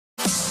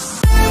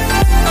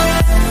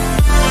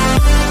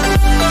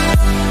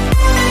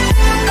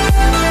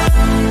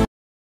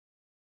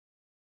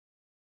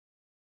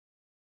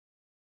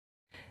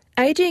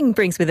Ageing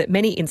brings with it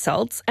many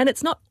insults, and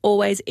it's not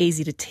always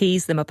easy to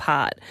tease them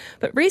apart.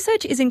 But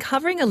research is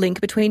uncovering a link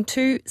between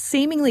two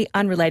seemingly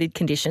unrelated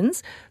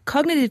conditions,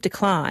 cognitive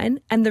decline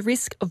and the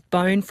risk of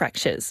bone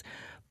fractures.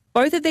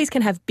 Both of these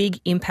can have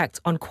big impacts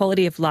on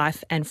quality of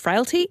life and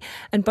frailty,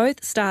 and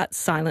both start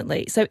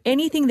silently. So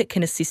anything that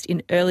can assist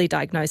in early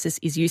diagnosis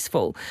is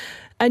useful.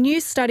 A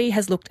new study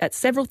has looked at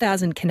several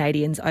thousand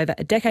Canadians over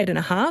a decade and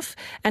a half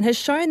and has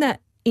shown that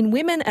in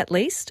women, at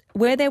least,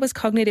 where there was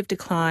cognitive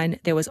decline,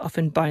 there was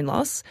often bone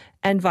loss,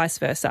 and vice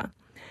versa.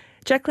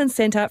 Jacqueline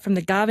Centre from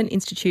the Garvan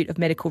Institute of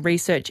Medical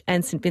Research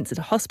and St Vincent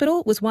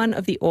Hospital was one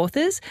of the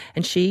authors,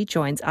 and she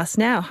joins us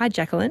now. Hi,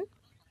 Jacqueline.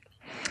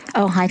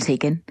 Oh, hi,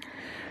 Tegan.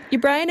 Your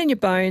brain and your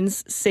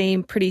bones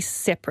seem pretty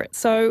separate.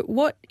 So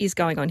what is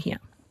going on here?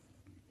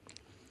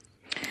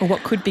 Or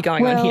what could be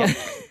going on here?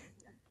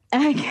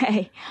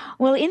 Okay.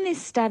 Well, in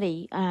this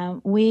study,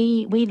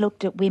 we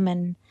looked at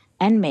women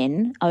and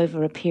men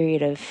over a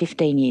period of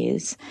 15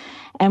 years,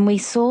 and we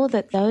saw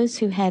that those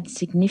who had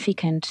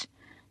significant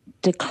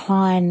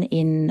decline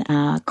in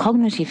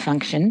cognitive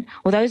function,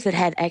 or those that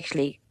had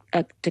actually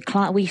a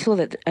decline, we saw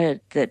that a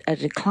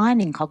decline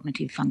in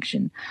cognitive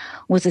function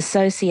was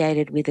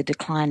associated with a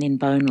decline in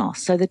bone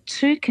loss. So the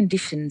two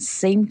conditions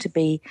seem to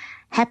be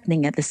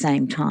happening at the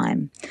same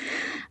time.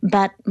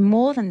 But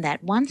more than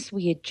that, once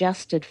we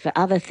adjusted for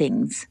other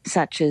things,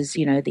 such as,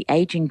 the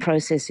aging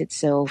process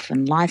itself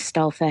and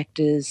lifestyle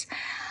factors,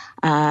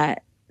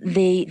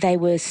 they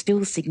were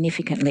still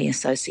significantly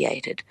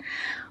associated.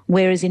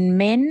 Whereas in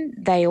men,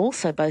 they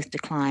also both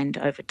declined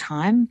over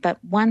time,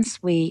 but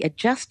once we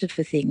adjusted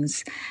for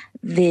things,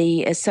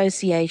 the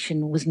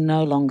association was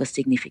no longer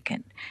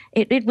significant.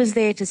 It was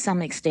there to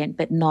some extent,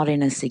 but not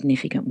in a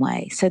significant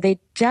way. So there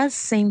does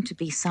seem to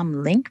be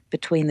some link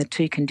between the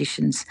two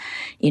conditions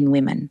in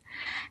women.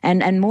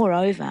 And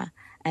moreover,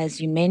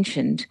 as you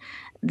mentioned,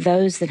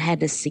 those that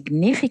had a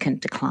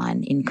significant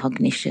decline in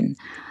cognition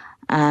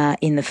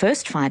in the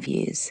first 5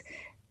 years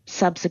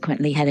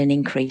subsequently had an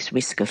increased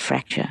risk of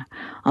fracture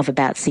of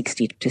about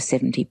 60 to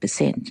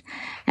 70%.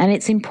 And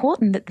it's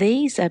important that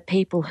these are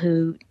people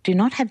who do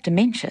not have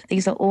dementia.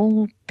 These are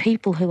all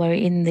people who are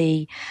in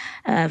the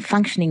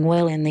functioning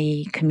well in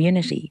the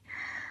community.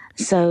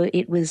 So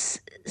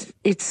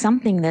it's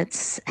something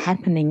that's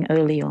happening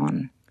early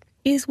on.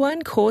 Is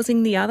one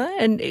causing the other?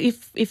 And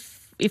if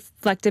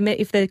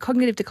the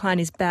cognitive decline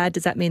is bad,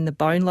 does that mean the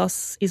bone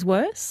loss is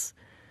worse?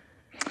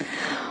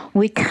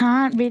 We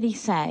can't really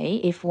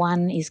say if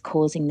one is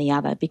causing the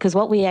other, because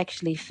what we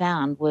actually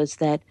found was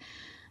that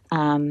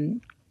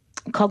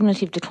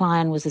cognitive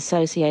decline was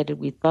associated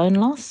with bone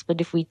loss, but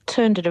if we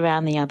turned it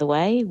around the other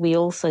way, we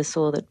also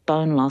saw that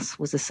bone loss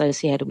was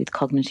associated with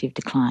cognitive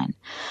decline.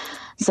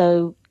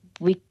 So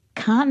we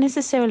can't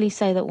necessarily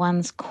say that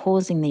one's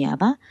causing the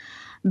other,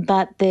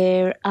 but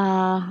there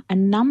are a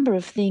number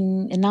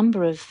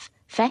of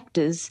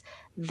factors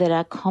that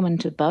are common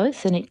to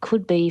both, and it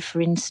could be, for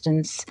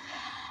instance,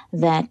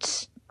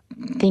 that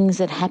things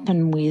that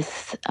happen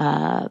with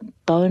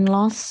bone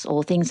loss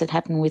or things that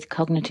happen with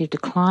cognitive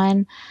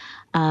decline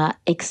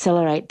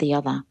accelerate the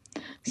other.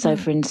 So,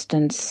 for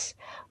instance,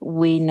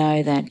 we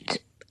know that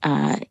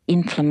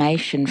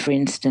inflammation, for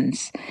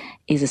instance,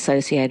 is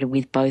associated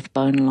with both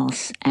bone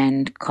loss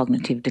and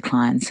cognitive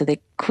decline. So there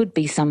could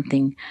be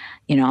something,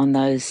 on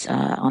those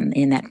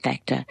in that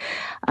factor.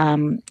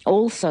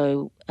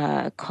 Also,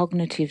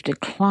 cognitive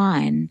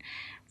decline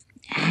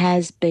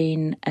has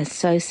been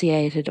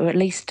associated, or at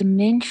least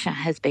dementia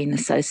has been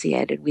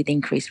associated with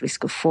increased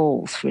risk of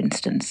falls, for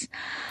instance.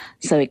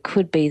 So it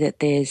could be that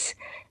there's,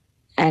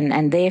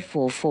 and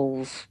therefore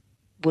falls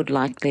would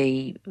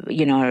likely,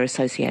 are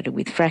associated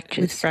with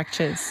fractures. With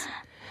fractures.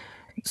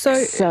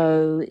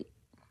 So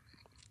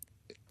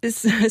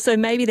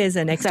maybe there's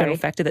an external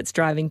factor that's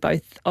driving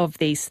both of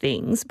these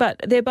things, but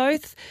they're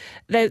both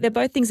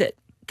things that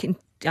can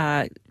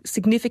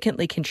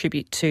significantly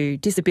contribute to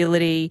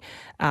disability,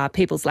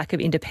 people's lack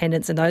of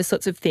independence and those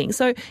sorts of things.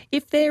 So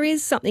if there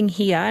is something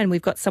here and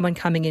we've got someone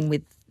coming in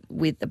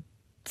with the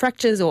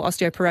fractures or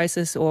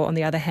osteoporosis or, on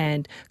the other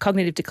hand,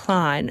 cognitive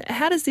decline,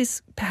 how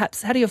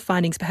do your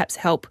findings perhaps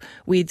help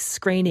with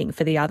screening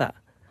for the other?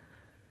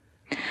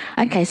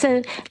 Okay,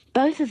 so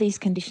both of these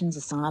conditions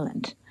are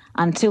silent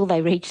until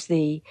they reach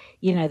the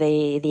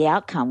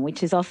outcome,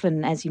 which is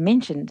often, as you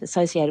mentioned,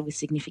 associated with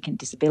significant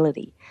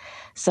disability.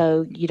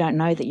 So you don't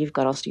know that you've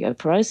got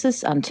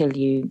osteoporosis until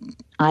you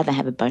either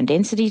have a bone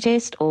density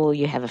test or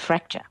you have a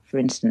fracture, for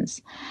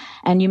instance.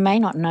 And you may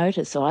not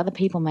notice, or other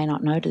people may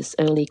not notice,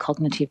 early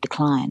cognitive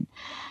decline.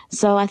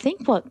 So I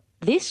think what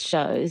this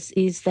shows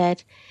is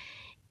that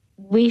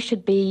we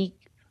should be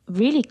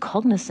really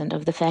cognizant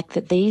of the fact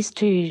that these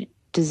two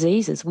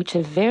diseases, which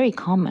are very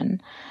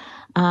common,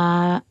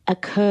 may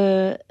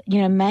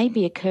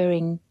be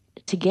occurring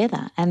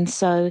together. And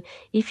so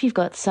if you've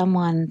got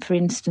someone, for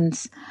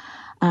instance,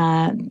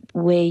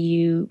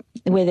 where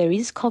there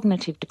is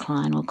cognitive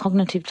decline or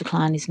cognitive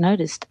decline is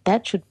noticed,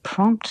 that should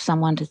prompt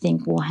someone to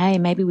think, well, hey,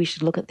 maybe we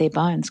should look at their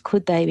bones.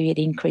 Could they be at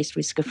increased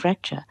risk of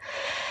fracture?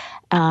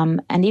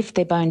 And if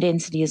their bone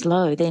density is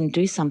low, then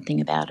do something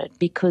about it,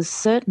 because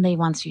certainly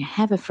once you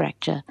have a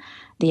fracture,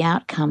 the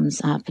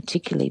outcomes are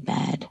particularly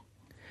bad.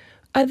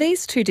 Are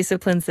these two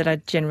disciplines that are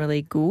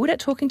generally good at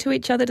talking to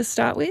each other to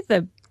start with,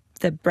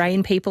 the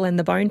brain people and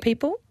the bone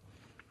people?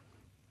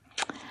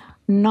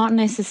 Not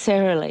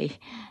necessarily.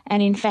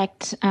 And in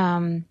fact,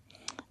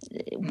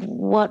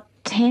 what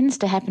tends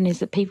to happen is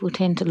that people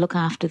tend to look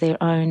after their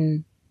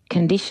own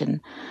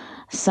condition.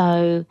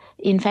 So,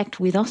 in fact,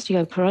 with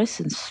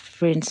osteoporosis,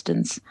 for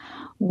instance,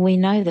 we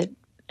know that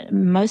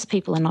most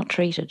people are not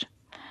treated.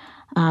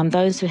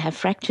 Those who have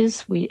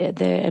fractures,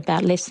 they're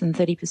about less than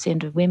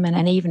 30% of women,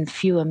 and even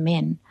fewer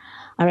men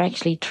are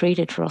actually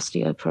treated for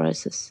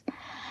osteoporosis.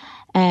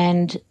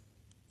 And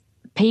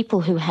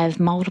people who have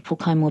multiple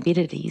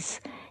comorbidities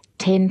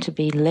tend to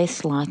be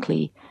less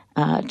likely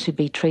to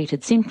be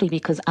treated, simply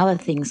because other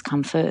things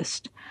come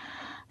first.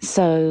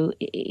 So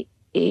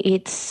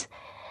it's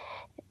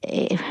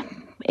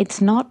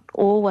not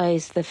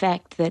always the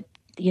fact that,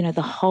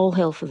 the whole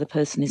health of the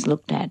person is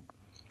looked at.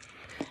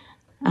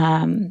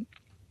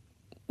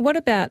 What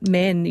about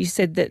men? You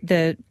said that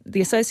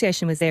the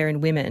association was there in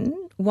women.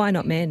 Why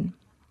not men?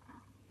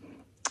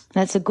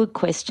 That's a good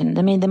question.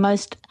 I mean, the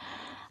most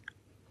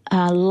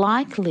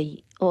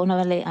likely, or no,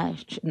 I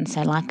shouldn't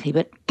say likely,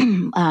 but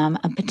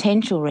a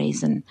potential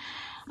reason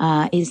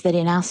is that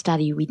in our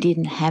study we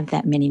didn't have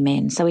that many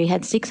men. So we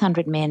had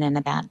 600 men and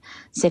about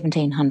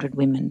 1,700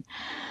 women.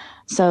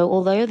 So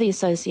although the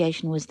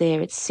association was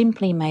there, it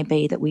simply may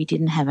be that we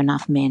didn't have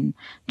enough men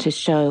to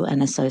show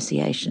an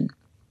association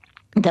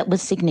that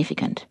was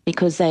significant,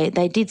 because they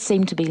did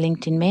seem to be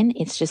linked in men.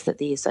 It's just that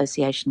the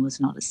association was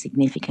not as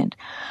significant.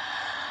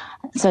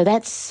 So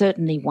that's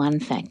certainly one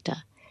factor.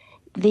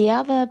 The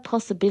other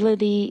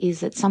possibility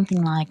is that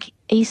something like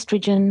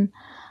estrogen,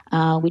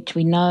 which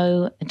we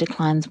know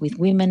declines with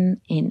women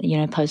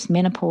in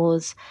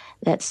post-menopause,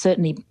 that's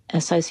certainly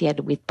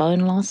associated with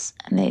bone loss.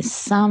 And there's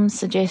some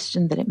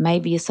suggestion that it may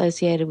be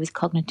associated with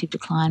cognitive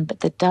decline,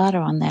 but the data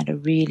on that are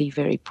really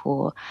very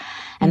poor.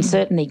 And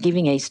certainly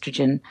giving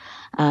estrogen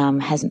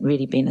hasn't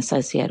really been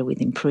associated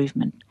with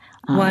improvement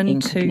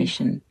in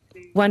cognition.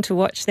 One to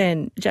watch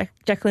then.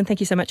 Jacqueline, thank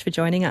you so much for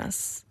joining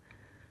us.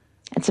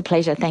 It's a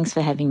pleasure. Thanks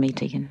for having me,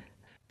 Tegan.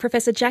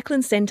 Professor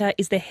Jacqueline Center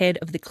is the head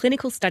of the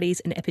Clinical Studies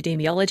and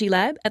Epidemiology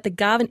Lab at the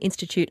Garvan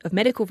Institute of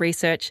Medical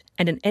Research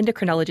and an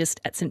endocrinologist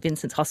at St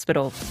Vincent's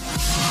Hospital.